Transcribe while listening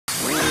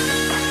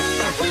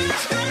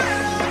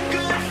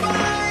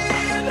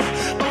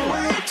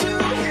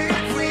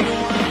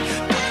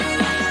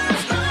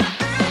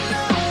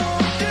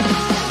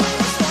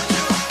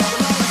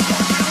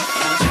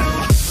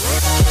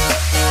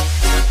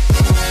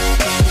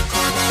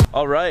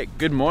All right,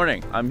 good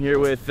morning. I'm here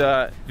with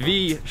the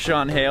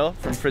Sean Hale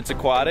from Fritz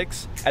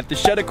Aquatics at the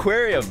Shedd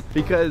Aquarium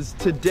because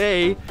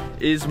today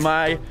is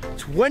my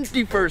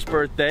 21st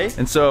birthday.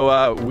 And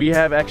so we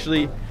have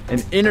actually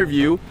an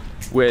interview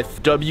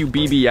with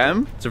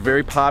WBBM. It's a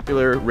very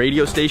popular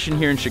radio station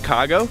here in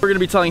Chicago. We're gonna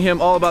be telling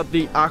him all about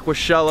the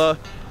Shedd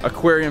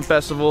Aquarium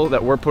Festival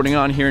that we're putting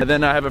on here. And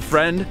then I have a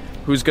friend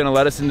who's gonna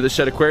let us into the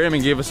Shedd Aquarium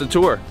and give us a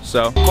tour,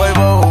 so.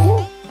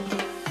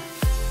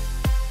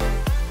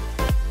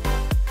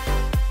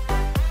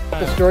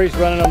 The story's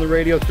running on the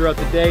radio throughout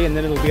the day, and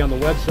then it'll be on the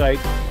website.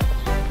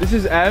 This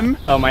is M.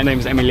 Oh, my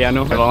name's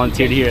Emiliano. I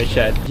volunteered here at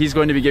Shedd. He's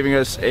going to be giving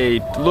us a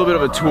little bit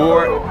of a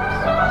tour.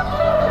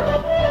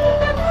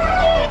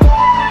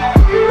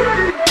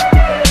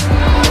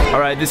 All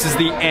right, this is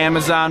the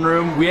Amazon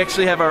room. We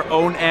actually have our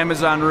own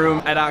Amazon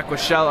room at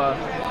Shedd.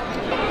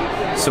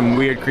 Some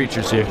weird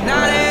creatures here.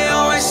 Now they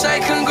always say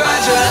congratulations.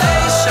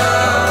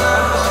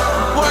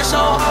 Work so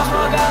hard,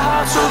 forgot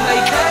how to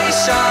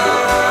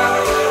vacation.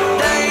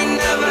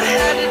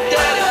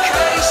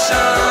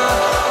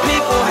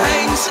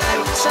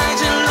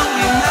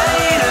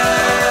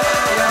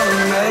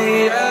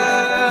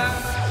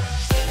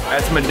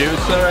 That's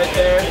Medusa right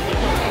there.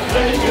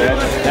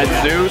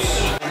 That's Zeus.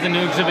 The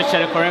new exhibit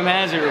Shedd Aquarium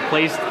has, it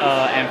replaced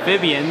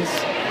amphibians.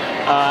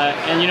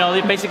 And you know,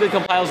 it basically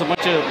compiles a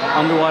bunch of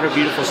underwater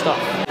beautiful stuff.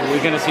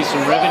 We're gonna see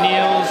some ribbon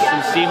eels,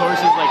 some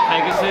seahorses like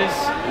Pegasus.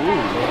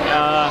 Ooh.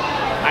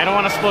 I don't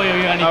want to spoil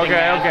you anything.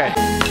 Okay.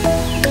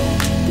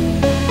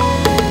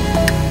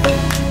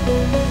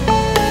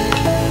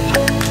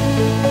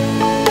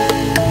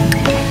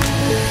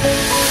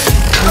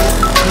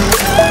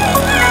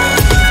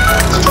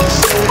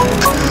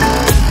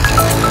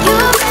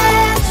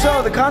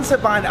 The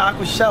concept behind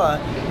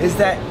Shedd is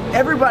that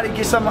everybody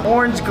gets some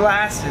orange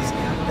glasses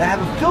that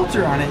have a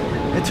filter on it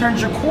that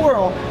turns your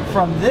coral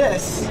from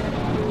this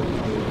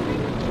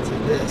to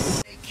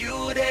this.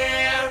 You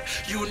there,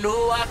 you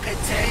know I could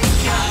take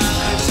you.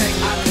 I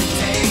could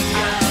take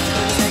you.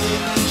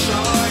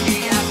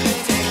 Shorty, I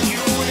could take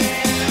you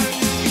there.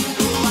 You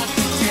know I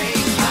could take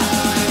you. I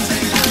could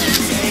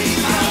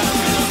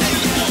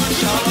take you.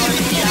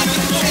 Shorty, I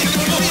could take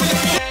you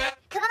there.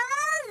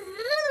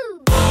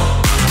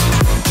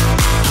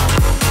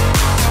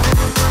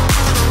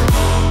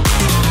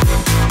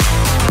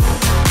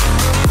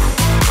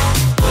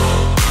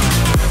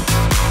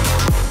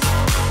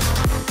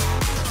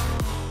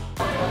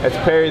 That's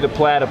Perry the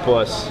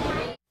platypus.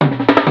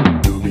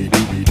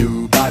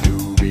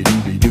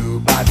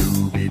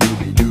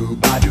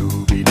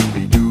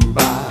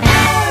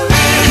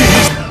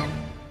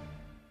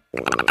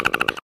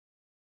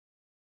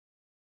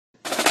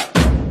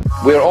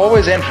 We're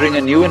always entering a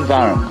new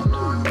environment.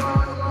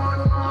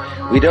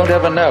 We don't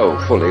ever know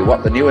fully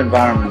what the new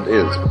environment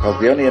is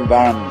because the only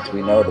environments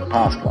we know are the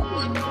past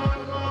ones.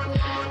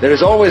 There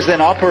is always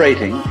then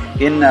operating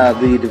in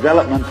the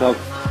development of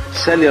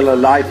cellular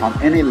life on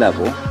any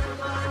level,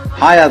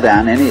 higher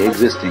than any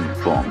existing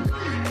form,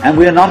 and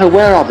we are not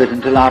aware of it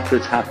until after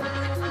it's happened.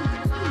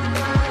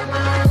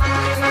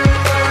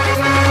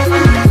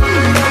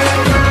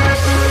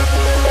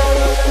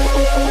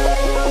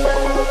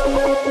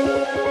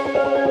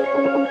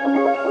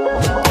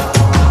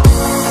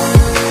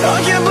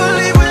 I can't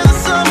believe when the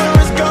summer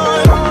is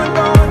gone.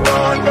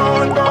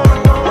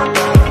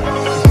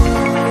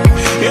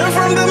 And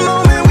from the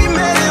moment we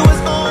met it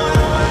was on.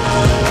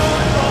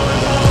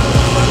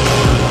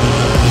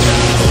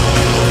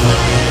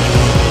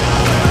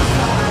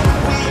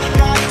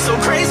 So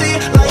crazy,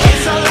 like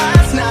it's our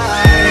last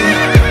night.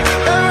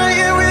 And right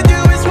here with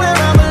you is where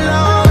I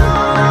belong.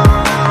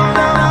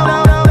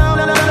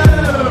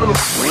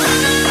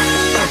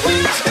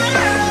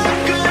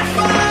 Could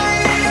find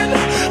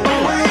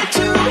a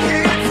way to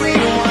hit me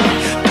one.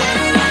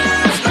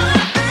 There's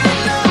nothing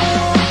I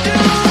won't do.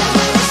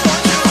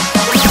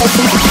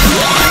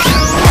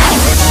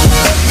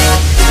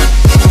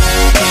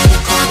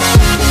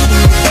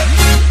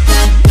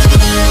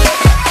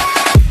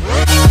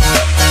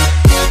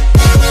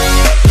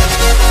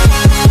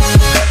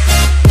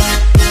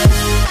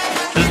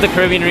 This is the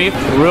Caribbean Reef,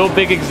 real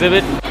big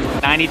exhibit,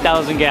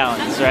 90,000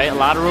 gallons, right? A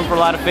lot of room for a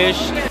lot of fish.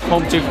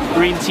 Home to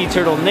green sea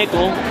turtle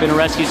nickel, been a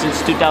rescue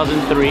since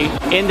 2003.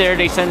 In there,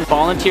 they send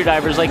volunteer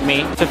divers like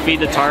me to feed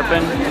the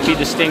tarpon, feed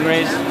the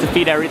stingrays, to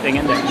feed everything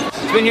in there.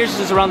 It's been here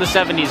since around the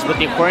 70s, but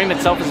the aquarium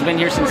itself has been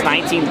here since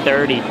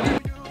 1930.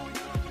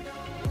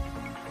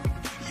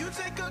 You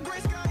take a gray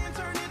sky and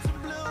turn it to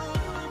blue.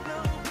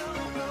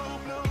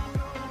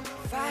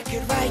 If I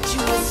could write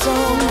you a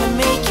song to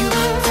make you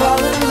fall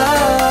in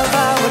love,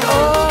 I would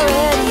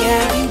already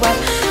have you up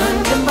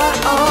under my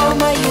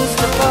arm. I used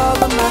to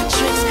follow my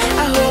tricks.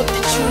 I hope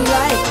that you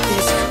like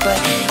this, but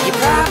you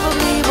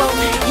probably won't.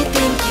 You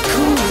think you're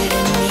cooler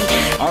than me.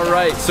 All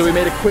right, so we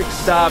made a quick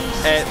stop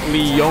at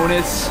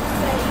Leonis,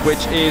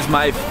 which is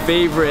my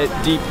favorite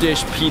deep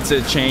dish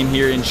pizza chain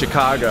here in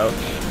Chicago.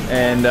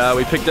 And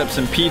we picked up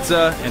some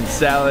pizza and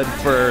salad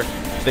for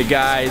the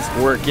guys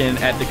working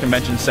at the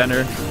convention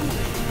center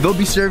They'll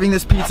be serving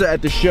this pizza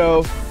at the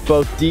show,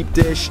 both deep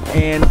dish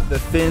and the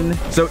thin.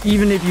 So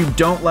even if you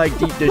don't like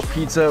deep dish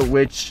pizza,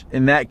 which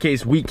in that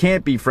case we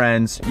can't be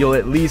friends, you'll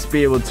at least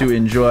be able to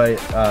enjoy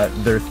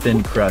their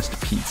thin crust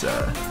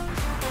pizza.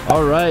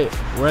 All right,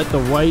 we're at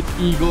the White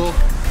Eagle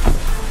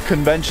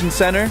Convention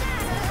Center.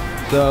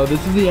 So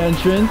this is the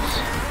entrance.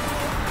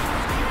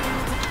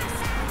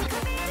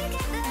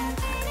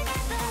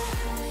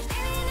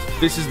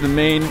 This is the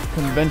main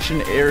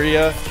convention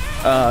area.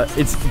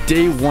 It's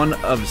day one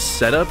of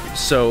setup,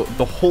 so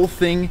the whole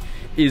thing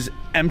is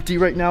empty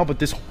right now, but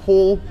this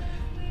whole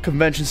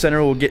convention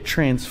center will get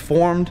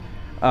transformed.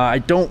 I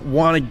don't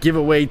want to give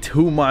away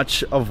too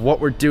much of what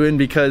we're doing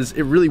because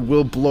it really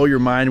will blow your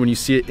mind when you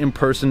see it in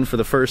person for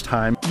the first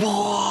time.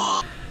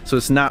 So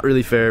it's not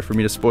really fair for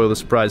me to spoil the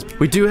surprise.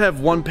 We do have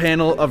one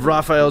panel of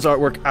Raphael's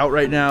artwork out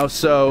right now,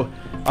 so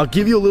I'll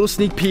give you a little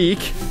sneak peek.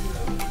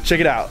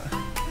 Check it out.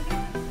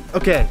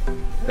 Okay,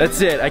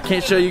 that's it. I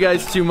can't show you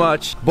guys too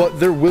much, but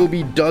there will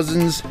be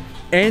dozens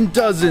and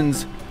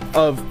dozens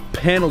of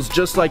panels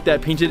just like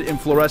that, painted in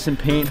fluorescent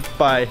paint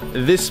by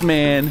this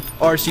man,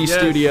 RC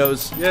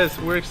Studios. Yes,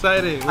 we're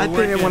excited. I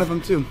painted one of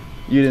them too.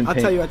 You didn't I'll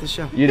paint. tell you at the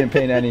show. You didn't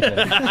paint anything.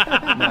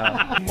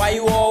 No. Why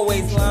you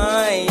always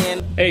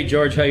lying? Hey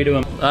George, how you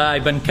doing?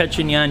 I've been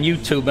catching you on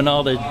YouTube and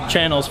all the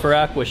channels for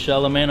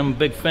Aquashella, man. I'm a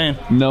big fan.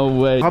 No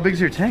way. How big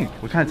is your tank?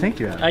 What kind of tank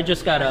do you have? I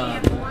just got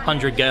a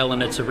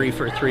 100-gallon. It's a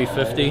reefer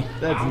 350.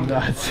 That's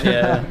nuts.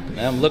 Yeah,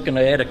 I'm looking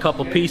to add a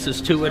couple pieces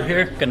to it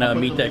here. Gonna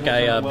meet that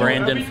guy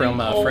Brandon from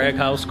Frag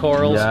House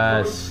Corals.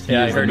 Yes.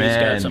 Yeah, I heard he's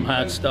got some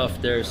hot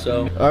stuff there.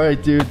 So. All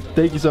right, dude.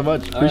 Thank you so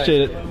much.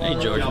 Appreciate it. Hey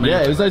George, man.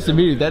 Yeah, it was nice to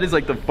meet you. That is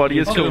like the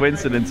funniest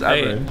coincidence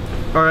ever. Hey.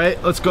 All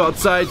right, let's go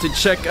outside to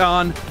check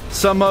on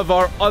some of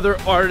our other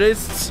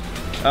artists.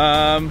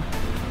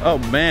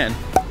 Oh man.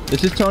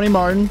 This is Toni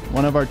Martin,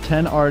 one of our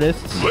 10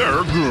 artists.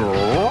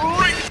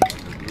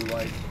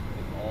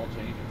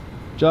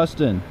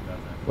 Justin,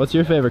 what's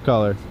your favorite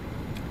color?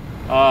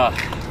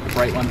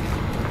 Bright one.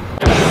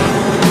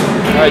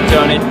 All right,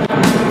 Tony.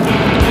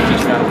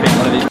 Just trying to paint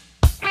one of these.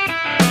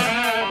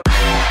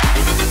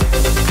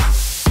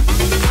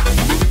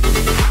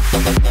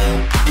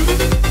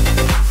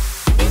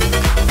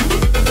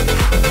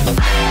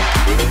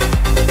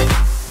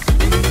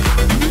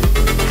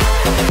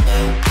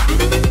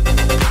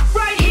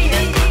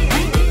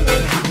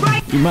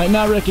 You might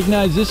not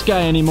recognize this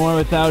guy anymore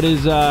without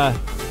his beard.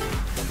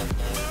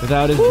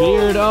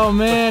 Oh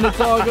man, it's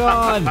all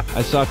gone.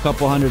 I saw a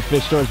couple hundred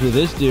fish stores with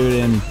this dude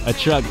in a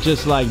truck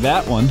just like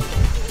that one.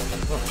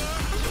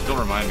 Don't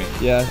remind me.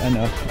 Yeah, I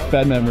know.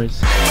 Bad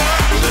memories.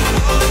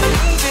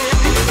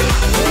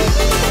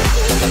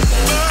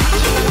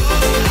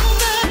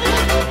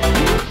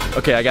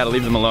 Okay, I gotta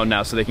leave them alone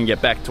now so they can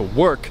get back to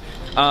work.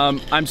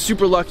 I'm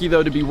super lucky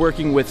though to be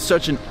working with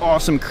such an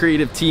awesome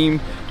creative team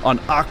on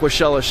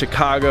Aquashella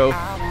Chicago.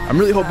 I'm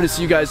really hoping to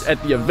see you guys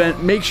at the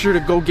event. Make sure to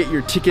go get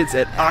your tickets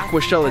at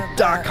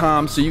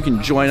aquashella.com so you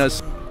can join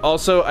us.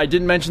 Also, I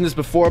didn't mention this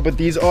before, but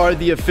these are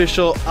the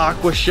official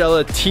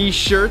Aquashella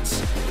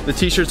t-shirts. The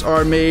t-shirts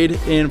are made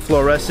in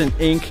fluorescent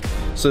ink,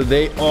 so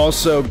they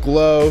also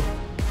glow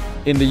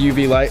in the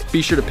UV light.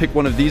 Be sure to pick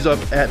one of these up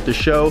at the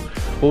show.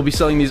 We'll be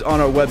selling these on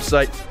our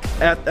website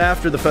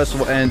after the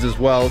festival ends as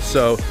well,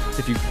 so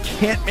if you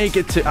can't make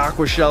it to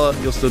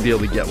Aquashella, you'll still be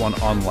able to get one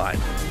online.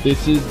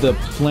 This is the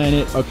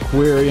Planet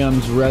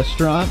Aquarium's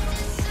restaurant.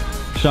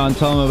 Sean,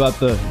 tell them about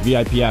the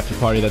VIP after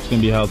party that's going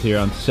to be held here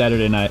on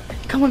Saturday night.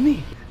 Come with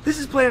me. This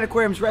is Planet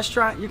Aquarium's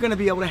restaurant. You're gonna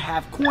be able to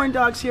have corn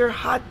dogs here,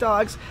 hot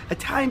dogs,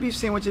 Italian beef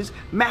sandwiches,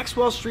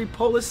 Maxwell Street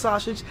Polish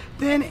sausage,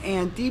 thin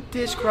and deep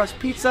dish crust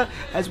pizza,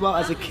 as well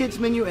as a kids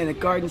menu and a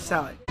garden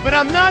salad. But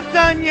I'm not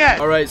done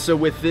yet. All right, so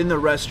within the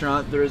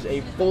restaurant, there is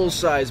a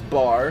full-size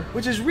bar.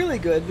 Which is really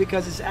good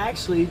because it's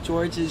actually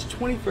George's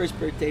 21st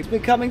birthday. He's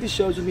been coming to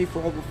shows with me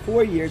for over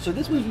 4 years, so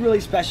this was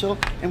really special,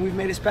 and we've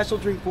made a special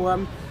drink for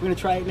him. We're gonna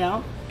try it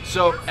now.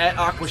 So at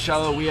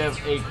Aquashella, we have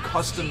a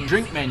custom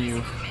drink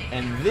menu,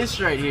 and this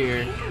right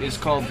here is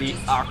called the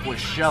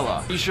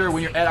Aquashella. Be sure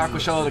when you're at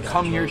Aquashella to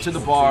come here to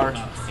the bar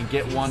and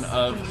get one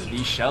of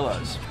these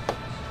Shellas.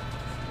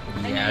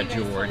 Yeah,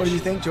 George. What do you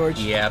think, George?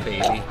 Yeah,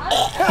 baby.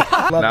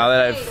 Now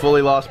that I've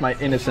fully lost my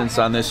innocence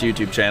on this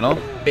YouTube channel,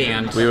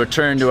 we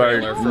return to our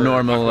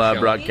normal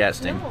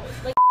broadcasting.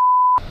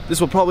 This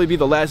will probably be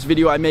the last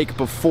video I make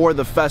before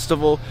the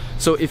festival,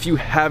 so if you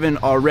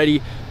haven't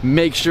already,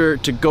 make sure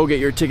to go get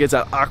your tickets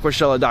at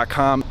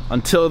aquashella.com.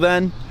 Until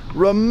then,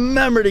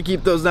 remember to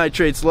keep those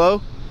nitrates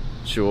low.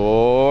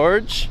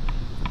 George,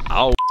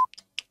 out.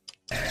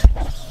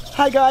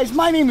 Hi guys,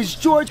 my name is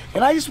George,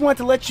 and I just want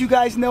to let you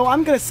guys know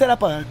I'm gonna set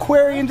up an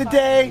aquarium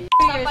today.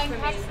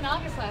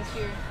 Last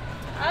year.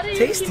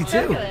 Tasty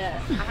too.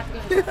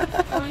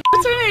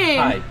 What's your name?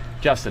 Hi,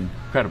 Justin.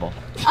 Credabel.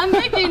 I'm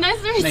Nikki. Nice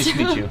to meet you. Nice to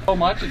meet you. So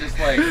much, just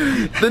like.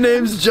 The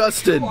name's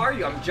Justin. Who are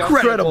you? I'm Justin.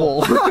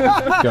 Credible.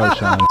 Go,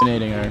 Sean.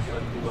 Fascinating her.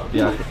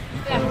 Yeah.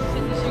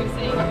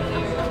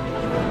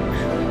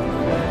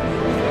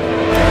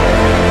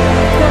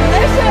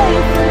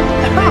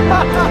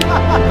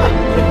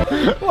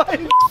 What?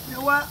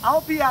 know what?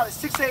 I'll be out at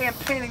 6 a.m.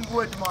 painting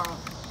wood tomorrow.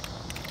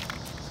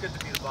 It's good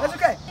to be the boss.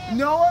 That's okay.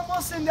 No one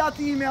will send out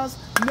the emails.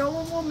 No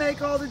one will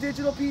make all the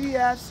digital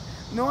PDFs.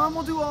 No one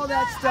will do all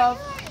that stuff.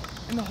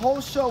 And the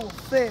whole show will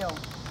fail.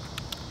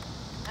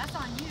 That's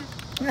on you.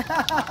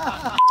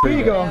 Here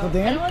you go, Uncle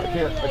Dan. I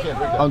can't drink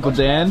that. Uncle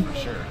Dan?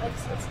 Sure.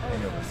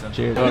 That's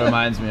cheers. It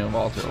reminds me of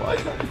Walter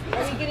White.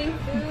 Are we getting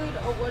food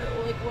or what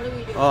are we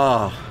doing?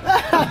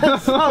 Oh,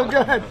 So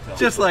good.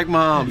 just like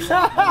mom's.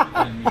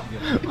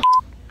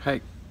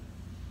 Hey,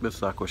 this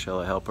is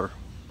Aquashella Helper,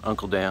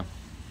 Uncle Dan.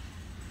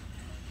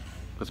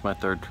 It's my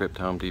third trip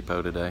to Home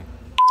Depot today.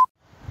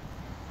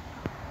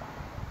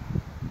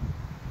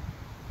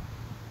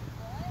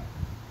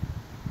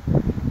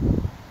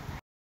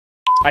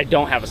 I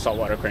don't have a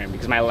saltwater aquarium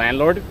because my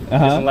landlord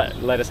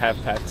doesn't let us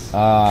have pets.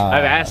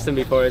 I've asked him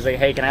before. He's like,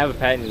 "Hey, can I have a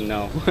pet?" And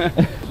no.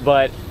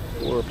 But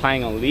we're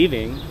planning on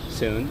leaving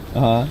soon,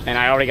 and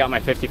I already got my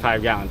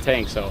 55-gallon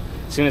tank. So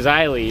as soon as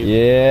I leave,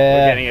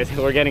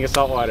 we're getting a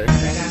saltwater.